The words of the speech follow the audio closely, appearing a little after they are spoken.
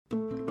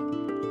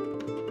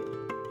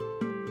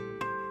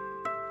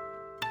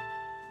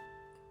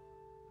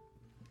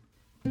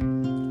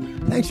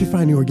Thanks for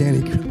finding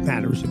Organic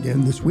Matters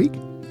again this week.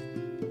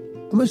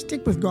 I'm going to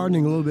stick with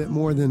gardening a little bit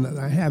more than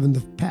I have in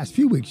the past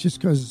few weeks, just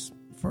because,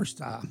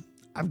 first,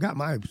 I've got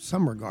my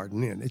summer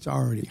garden in. It's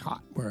already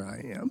hot where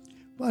I am.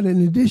 But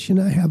in addition,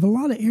 I have a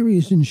lot of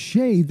areas in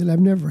shade that I've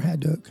never had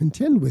to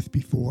contend with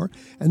before,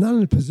 and not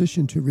in a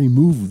position to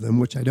remove them,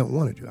 which I don't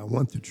want to do. I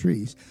want the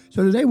trees.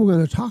 So today we're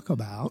going to talk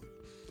about,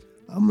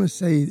 I'm going to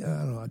say,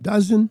 a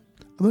dozen.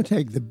 I'm going to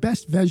take the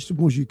best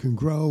vegetables you can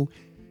grow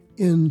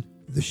in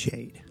the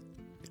shade.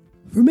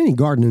 For many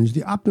gardeners,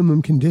 the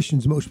optimum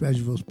conditions most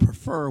vegetables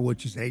prefer,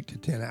 which is 8 to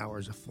 10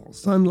 hours of full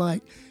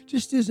sunlight,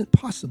 just isn't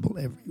possible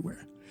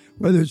everywhere.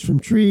 Whether it's from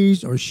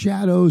trees or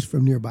shadows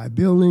from nearby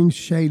buildings,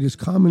 shade is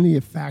commonly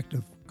a fact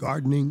of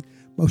gardening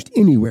most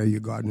anywhere you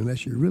garden,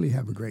 unless you really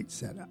have a great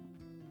setup.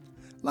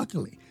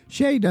 Luckily,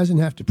 shade doesn't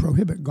have to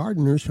prohibit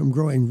gardeners from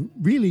growing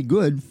really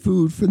good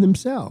food for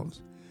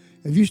themselves.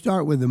 If you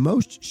start with the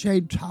most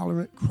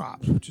shade-tolerant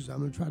crops, which is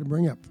I'm going to try to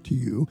bring up to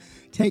you,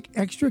 take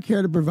extra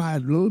care to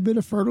provide a little bit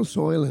of fertile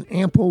soil and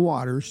ample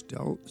water,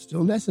 still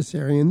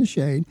necessary in the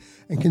shade,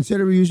 and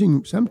consider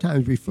using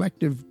sometimes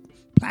reflective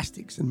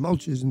plastics and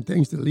mulches and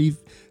things to leave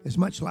as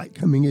much light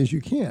coming as you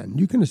can.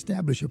 You can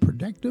establish a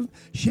productive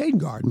shade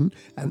garden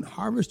and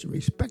harvest a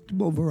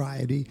respectable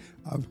variety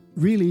of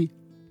really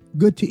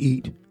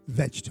good-to-eat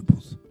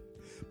vegetables.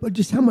 But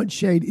just how much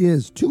shade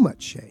is too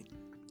much shade?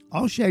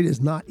 All shade is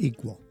not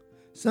equal.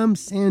 Some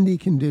sandy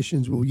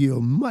conditions will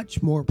yield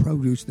much more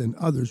produce than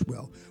others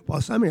will,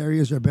 while some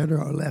areas are better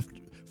or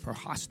left for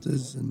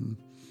hostas and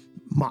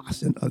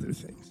moss and other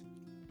things.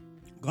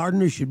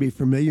 Gardeners should be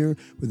familiar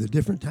with the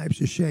different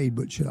types of shade,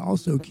 but should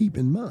also keep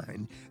in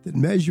mind that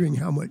measuring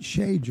how much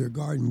shade your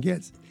garden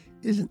gets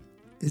isn't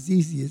as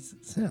easy as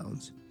it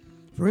sounds.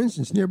 For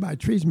instance, nearby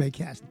trees may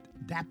cast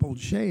dappled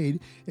shade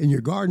in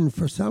your garden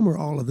for some or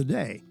all of the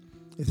day.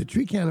 If the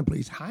tree canopy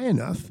is high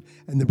enough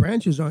and the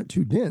branches aren't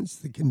too dense,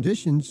 the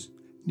conditions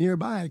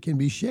nearby can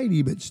be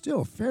shady but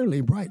still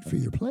fairly bright for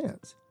your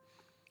plants.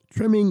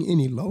 Trimming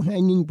any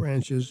low-hanging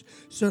branches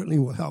certainly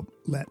will help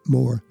let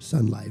more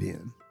sunlight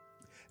in.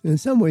 And in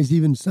some ways,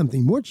 even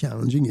something more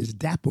challenging is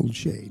dappled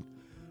shade,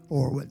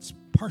 or what's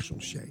partial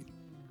shade,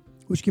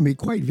 which can be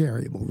quite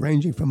variable,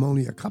 ranging from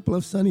only a couple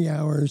of sunny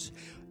hours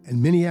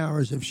and many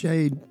hours of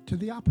shade to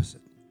the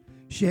opposite.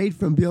 Shade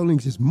from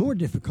buildings is more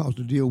difficult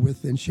to deal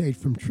with than shade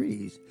from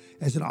trees,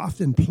 as it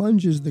often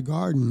plunges the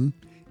garden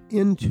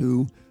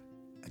into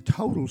a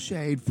total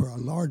shade for a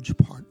large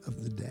part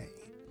of the day.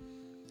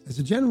 As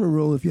a general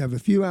rule, if you have a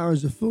few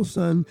hours of full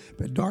sun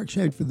but dark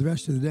shade for the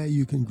rest of the day,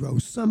 you can grow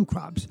some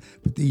crops,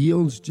 but the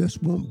yields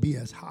just won't be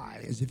as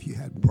high as if you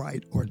had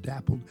bright or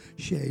dappled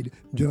shade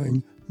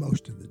during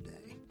most of the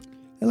day.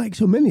 And like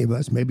so many of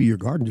us, maybe your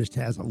garden just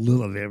has a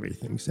little of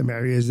everything. Some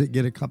areas that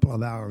get a couple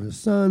of hours of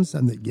sun,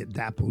 some that get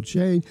dappled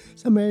shade,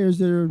 some areas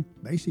that are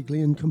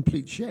basically in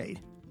complete shade.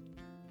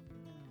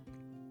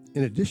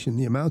 In addition,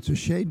 the amounts of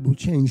shade will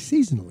change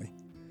seasonally.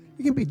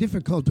 It can be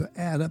difficult to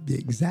add up the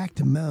exact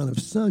amount of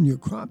sun your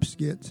crops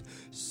get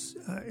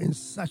in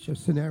such a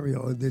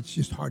scenario that's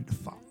just hard to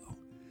follow.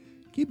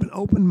 Keep an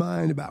open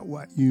mind about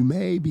what you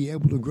may be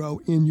able to grow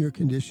in your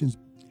conditions,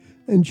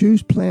 and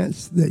choose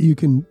plants that you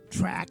can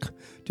track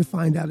to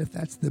find out if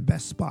that's the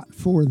best spot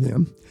for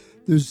them.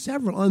 There's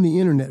several on the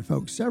internet,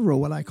 folks,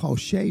 several what I call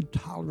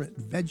shade-tolerant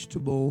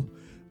vegetable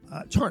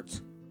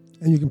charts.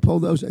 And you can pull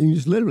those, and you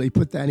just literally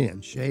put that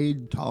in,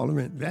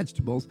 shade-tolerant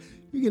vegetables.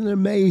 You get an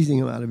amazing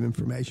amount of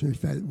information.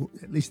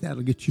 At least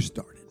that'll get you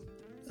started.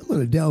 I'm going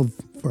to delve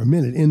for a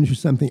minute into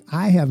something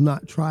I have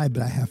not tried,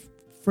 but I have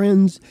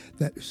friends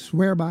that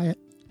swear by it.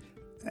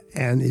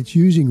 And it's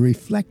using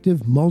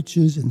reflective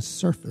mulches and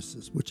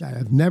surfaces, which I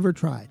have never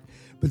tried.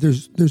 But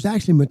there's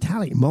actually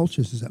metallic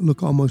mulches that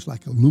look almost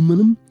like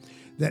aluminum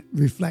that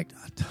reflect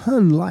a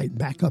ton of light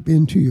back up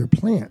into your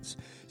plants.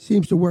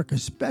 Seems to work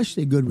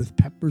especially good with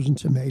peppers and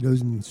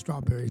tomatoes and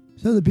strawberries.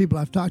 Some of the people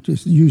I've talked to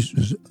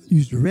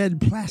used red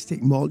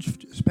plastic mulch,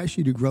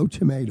 especially to grow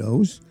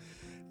tomatoes.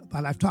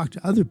 But I've talked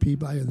to other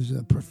people. There's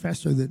a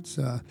professor that's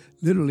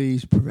literally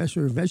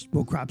professor of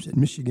vegetable crops at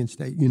Michigan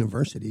State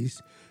University's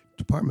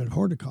Department of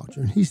Horticulture.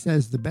 And he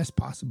says the best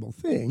possible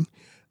thing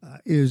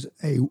is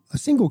a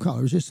single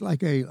color, just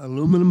like a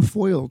aluminum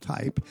foil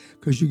type,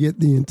 because you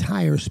get the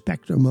entire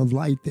spectrum of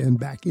light then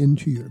back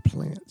into your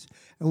plants.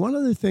 And one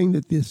other thing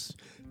that this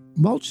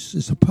mulch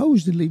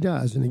supposedly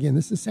does, and again,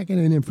 this is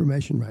second-hand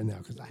information right now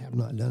because I have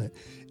not done it,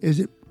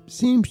 is it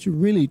seems to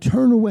really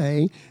turn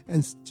away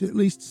and to at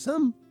least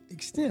some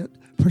extent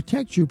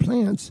protect your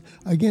plants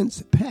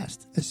against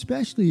pests,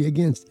 especially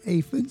against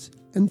aphids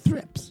and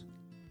thrips.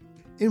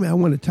 Anyway, I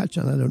want to touch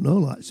on, I don't know a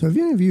lot. So if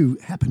any of you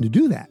happen to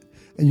do that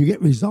and you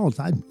get results,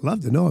 I'd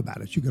love to know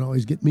about it. You can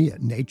always get me at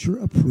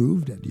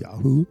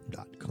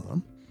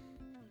natureapproved@yahoo.com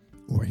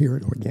or here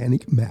at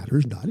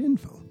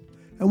organicmatters.info.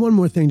 And one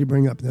more thing to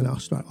bring up, then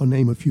I'll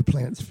name a few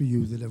plants for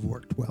you that have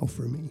worked well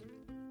for me.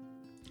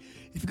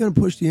 If you're going to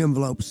push the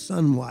envelope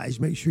sun-wise,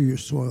 make sure your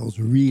soil's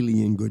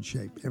really in good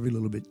shape. Every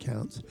little bit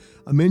counts.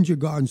 Amend your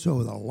garden soil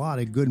with a lot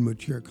of good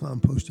mature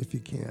compost if you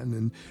can.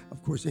 And,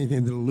 of course,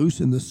 anything that'll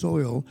loosen the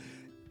soil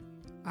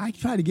I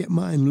try to get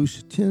mine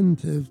loose 10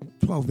 to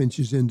 12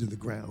 inches into the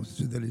ground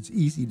so that it's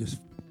easy to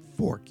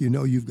fork. You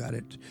know you've got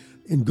it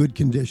in good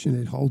condition.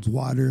 It holds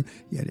water,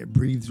 yet it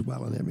breathes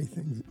well and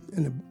everything.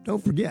 And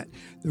don't forget,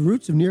 the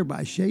roots of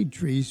nearby shade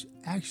trees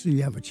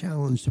actually have a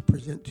challenge to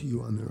present to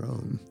you on their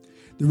own.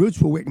 The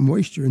roots will wick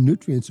moisture and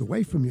nutrients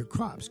away from your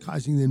crops,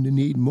 causing them to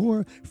need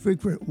more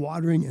frequent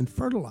watering and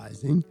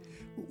fertilizing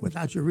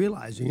without you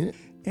realizing it.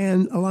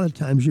 And a lot of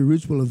times your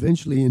roots will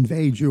eventually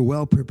invade your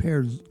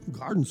well-prepared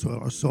garden soil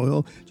or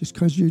soil just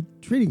because you're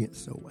treating it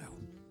so well.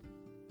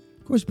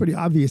 Of course, a pretty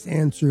obvious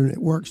answer, and it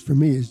works for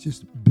me, is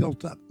just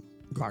built-up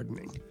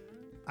gardening.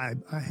 I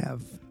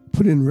have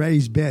put in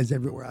raised beds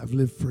everywhere I've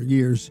lived for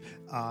years,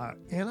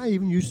 and I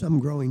even use some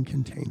growing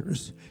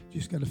containers. You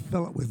just got to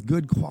fill it with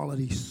good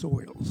quality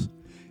soils.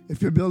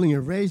 If you're building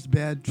a raised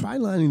bed, try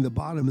lining the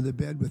bottom of the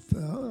bed with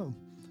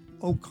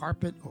oak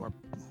carpet, or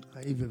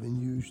I've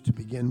even used to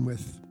begin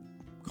with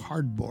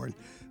cardboard,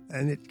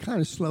 and it kind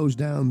of slows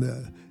down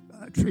the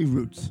tree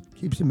roots,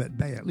 keeps them at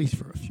bay at least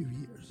for a few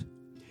years.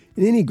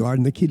 In any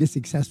garden, the key to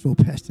successful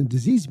pest and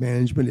disease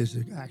management is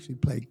to actually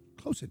pay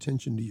close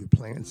attention to your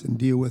plants and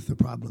deal with the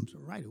problems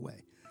right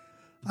away.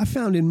 I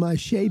found in my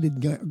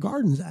shaded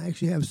gardens I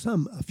actually have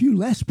a few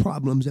less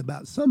problems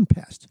about some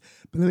pests,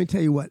 but let me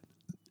tell you what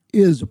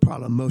is a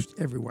problem most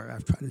everywhere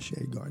I've tried a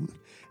shade garden,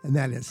 and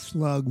that is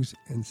slugs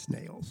and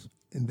snails.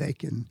 And they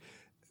can,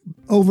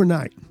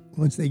 overnight,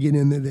 once they get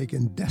in there, they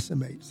can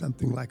decimate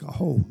something like a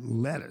whole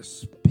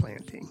lettuce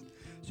planting.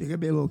 So you got to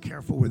be a little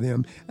careful with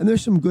them. And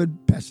there's some good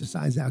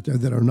pesticides out there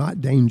that are not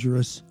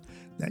dangerous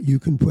that you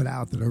can put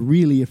out that are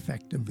really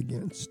effective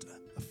against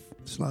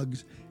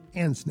slugs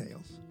and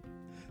snails.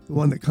 The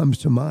one that comes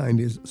to mind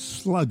is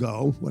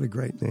Sluggo. What a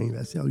great name.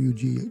 That's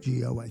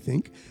Luggo, I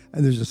think.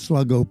 And there's a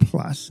Sluggo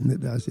Plus, and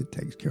it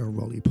takes care of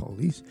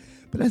roly-polies.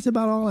 But that's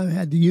about all I've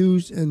had to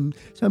use. And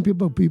some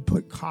people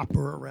put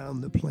copper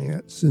around the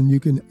plants, and you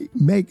can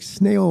make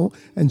snail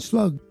and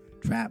slug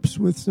traps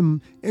with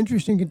some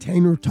interesting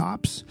container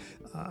tops,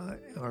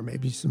 or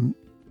maybe some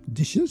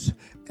dishes.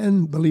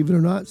 And believe it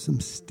or not, some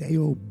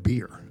stale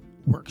beer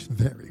works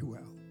very well.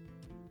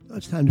 Now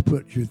it's time to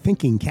put your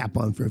thinking cap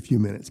on for a few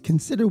minutes.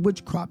 Consider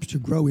which crops to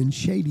grow in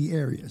shady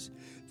areas.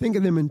 Think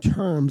of them in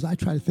terms, I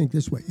try to think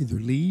this way, either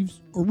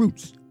leaves or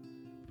roots.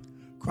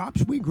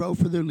 Crops we grow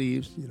for their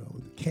leaves, the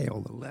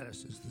kale, the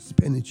lettuces, the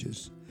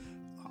spinaches,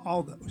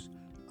 all those.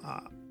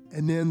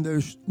 And then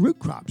there's root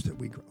crops that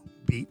we grow,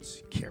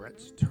 beets,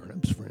 carrots,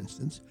 turnips, for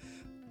instance.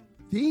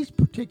 These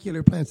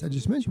particular plants I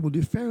just mentioned will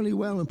do fairly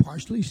well in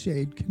partially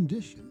shade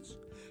conditions.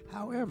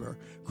 However,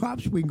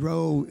 crops we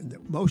grow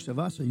that most of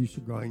us are used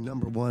to growing,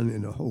 number one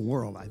in the whole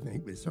world, I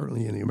think, but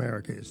certainly in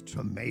America, is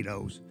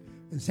tomatoes.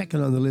 And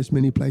second on the list,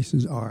 many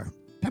places, are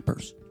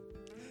peppers.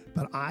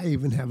 But I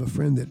even have a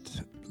friend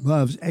that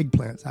loves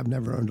eggplants. I've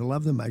never learned to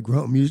love them. I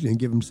grow them usually and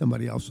give them to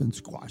somebody else and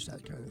squash,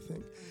 that kind of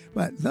thing.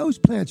 But those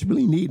plants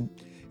really need,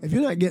 if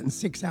you're not getting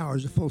 6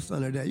 hours of full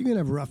sun a day, you're going to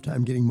have a rough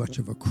time getting much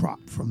of a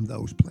crop from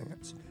those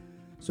plants.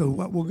 So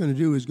what we're going to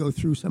do is go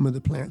through some of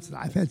the plants that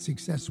I've had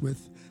success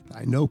with, that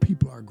I know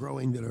people are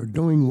growing, that are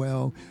doing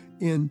well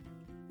in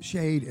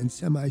shade and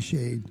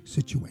semi-shade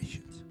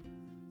situations.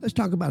 Let's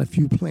talk about a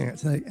few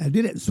plants. I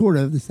did it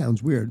this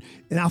sounds weird,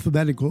 in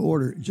alphabetical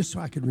order, just so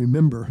I could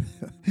remember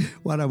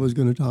what I was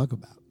going to talk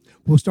about.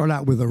 We'll start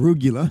out with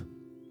arugula.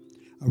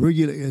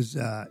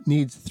 Arugula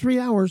needs 3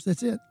 hours,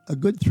 that's it. A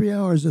good 3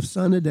 hours of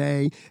sun a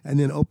day, and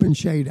then open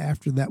shade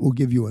after that will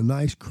give you a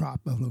nice crop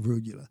of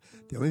arugula.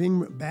 The only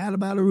thing bad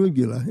about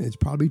arugula, and it's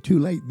probably too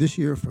late this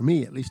year for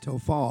me, at least till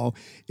fall,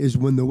 is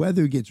when the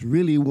weather gets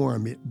really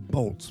warm, it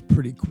bolts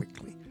pretty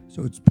quickly.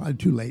 So it's probably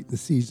too late in the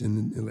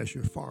season, unless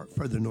you're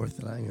further north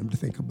than I am, to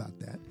think about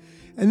that.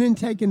 And then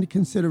take into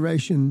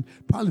consideration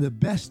probably the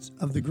best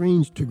of the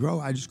greens to grow.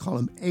 I just call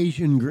them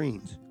Asian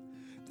greens.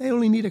 They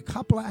only need a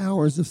couple of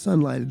hours of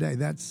sunlight a day.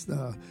 That's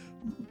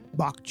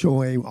bok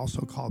choy,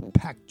 also called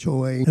pak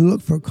choy. And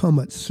look for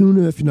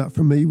komatsuna, if you're not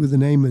familiar with the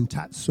name, and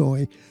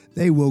tatsoi.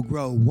 They will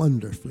grow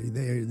wonderfully.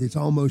 It's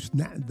almost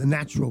the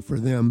natural for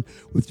them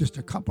with just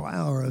a couple of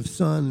hours of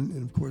sun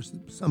and, of course,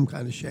 some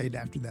kind of shade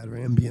after that or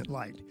ambient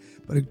light.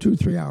 But 2 or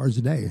 3 hours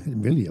a day,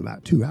 and really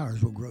about 2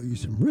 hours, will grow you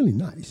some really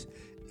nice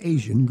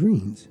Asian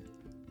greens.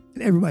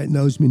 And everybody that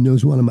knows me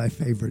knows one of my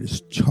favorite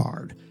is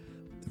chard.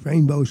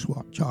 Rainbow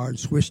chard,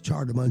 Swiss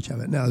chard, a bunch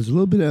of it. Now, there's a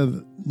little bit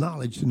of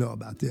knowledge to know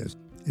about this.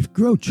 If you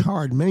grow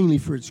chard mainly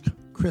for its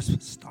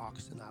crisp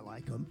stalks, and I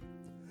like them,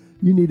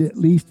 you need at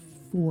least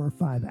 4 or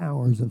 5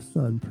 hours of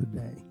sun per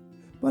day.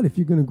 But if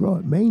you're going to grow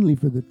it mainly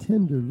for the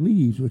tender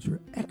leaves, which are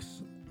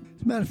excellent.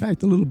 As a matter of fact,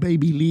 the little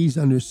baby leaves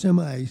under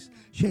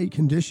semi-shade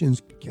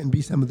conditions can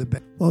be some of the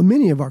best. Well,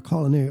 many of our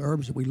culinary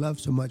herbs that we love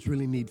so much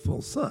really need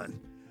full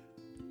sun.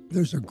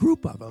 There's a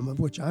group of them, of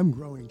which I'm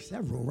growing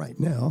several right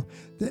now,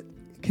 that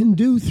can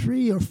do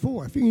 3 or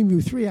 4. If you can do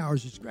 3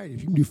 hours, it's great.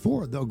 If you can do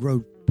 4, they'll grow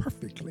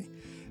perfectly.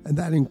 And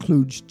that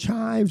includes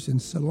chives and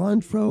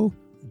cilantro,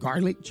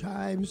 garlic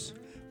chives,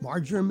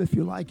 marjoram if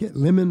you like it.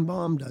 Lemon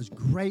balm does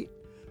great.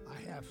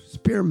 I have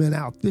spearmint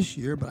out this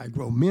year, but I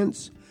grow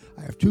mints.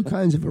 I have 2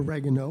 kinds of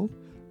oregano.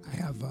 I I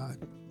have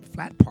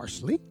flat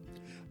parsley.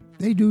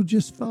 They do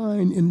just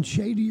fine in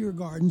shadier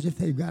gardens if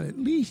they've got at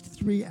least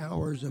 3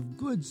 hours of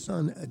good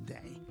sun a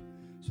day.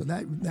 So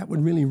that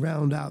would really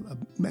round out,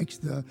 makes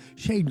the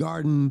shade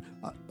garden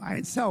by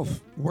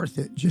itself worth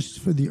it just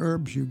for the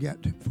herbs you get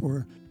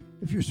for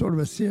if you're sort of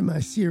a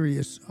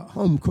semi-serious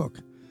home cook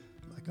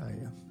like I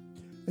am.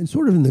 And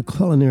sort of in the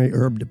culinary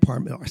herb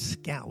department are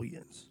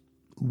scallions.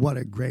 What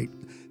a great,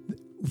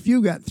 if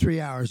you got 3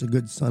 hours of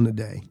good sun a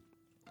day,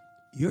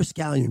 your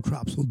scallion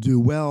crops will do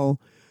well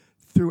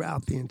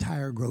throughout the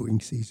entire growing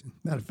season.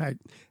 Matter of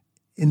fact,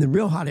 in the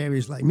real hot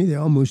areas like me, they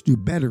almost do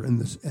better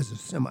as a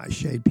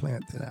semi-shade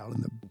plant than out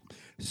in the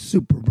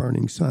super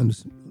burning sun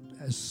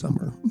as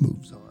summer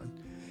moves on.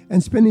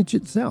 And spinach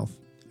itself,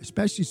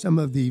 especially some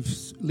of the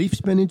leaf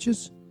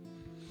spinaches,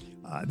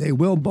 they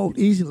will bolt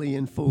easily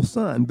in full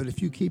sun, but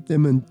if you keep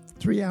them in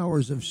 3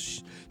 hours of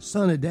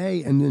sun a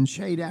day and then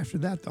shade after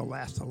that, they'll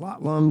last a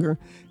lot longer.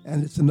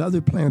 And it's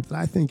another plant that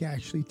I think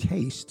actually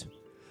tastes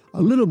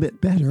a little bit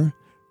better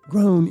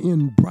grown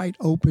in bright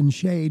open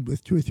shade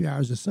with 2 or 3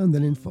 hours of sun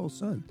than in full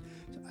sun.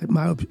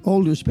 My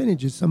older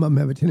spinaches, some of them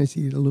have a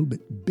tendency to get a little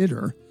bit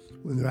bitter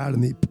when they're out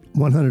in the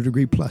 100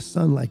 degree plus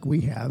sun like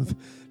we have.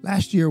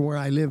 Last year where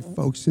I live,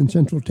 folks, in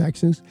central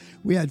Texas,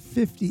 we had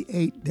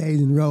 58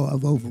 days in a row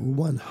of over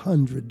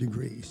 100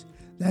 degrees.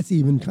 That's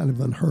even kind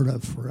of unheard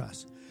of for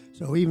us.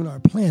 So even our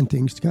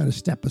plantings, to kind of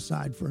step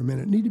aside for a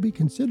minute, need to be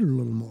considered a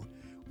little more.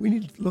 We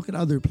need to look at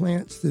other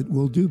plants that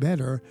will do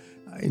better,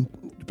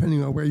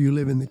 depending on where you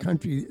live in the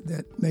country,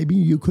 that maybe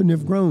you couldn't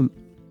have grown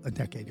a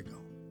decade ago.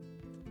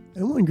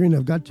 And one green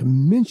I've got to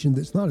mention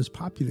that's not as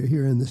popular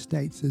here in the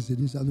States as it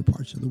is other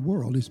parts of the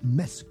world is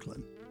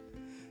mesclun.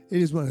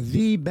 It is one of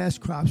the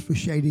best crops for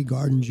shady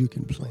gardens you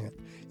can plant.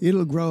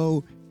 It'll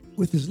grow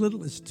with as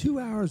little as 2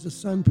 hours of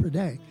sun per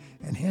day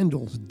and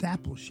handles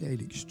dapple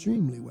shade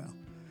extremely well.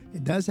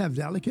 It does have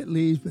delicate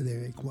leaves, but they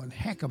make one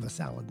heck of a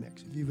salad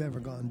mix. If you've ever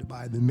gone to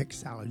buy the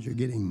mixed salad, you're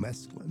getting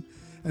mesclun.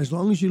 And as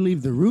long as you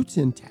leave the roots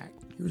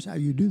intact, here's how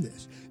you do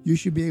this. You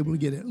should be able to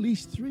get at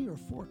least 3 or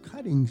 4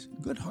 cuttings,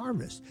 good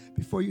harvest,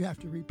 before you have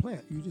to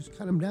replant. You just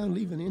cut them down,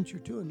 leave an inch or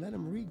two, and let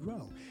them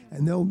regrow.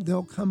 And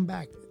they'll come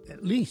back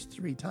at least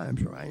 3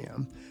 times where I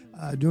am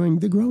during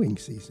the growing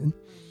season.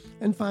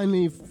 And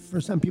finally,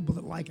 for some people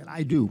that like it,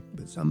 I do,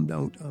 but some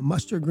don't.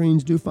 Mustard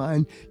greens do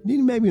fine. You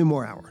need maybe 1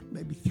 more hour,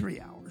 maybe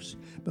 3 hours.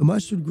 But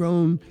mustard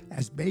grown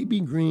as baby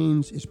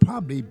greens is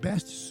probably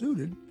best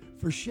suited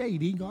for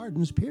shady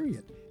gardens,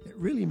 period. It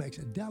really makes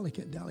a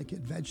delicate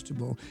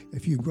vegetable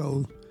if you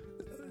grow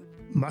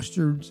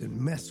mustards and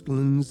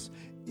mescluns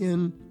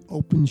in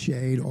open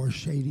shade or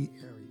shady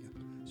area.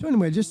 So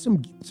anyway, just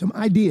some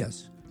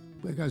ideas,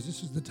 because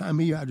this is the time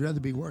of year I'd rather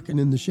be working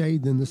in the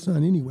shade than the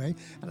sun anyway.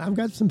 And I've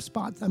got some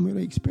spots I'm going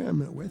to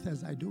experiment with.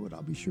 As I do it,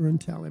 I'll be sure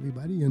and tell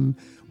everybody and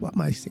what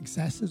my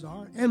successes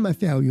are and my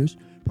failures.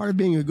 Part of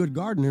being a good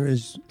gardener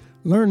is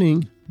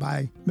learning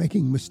by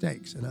making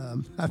mistakes.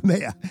 And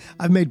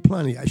I've made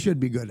plenty. I should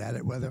be good at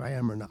it, whether I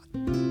am or not.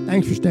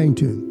 Thanks for staying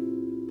tuned.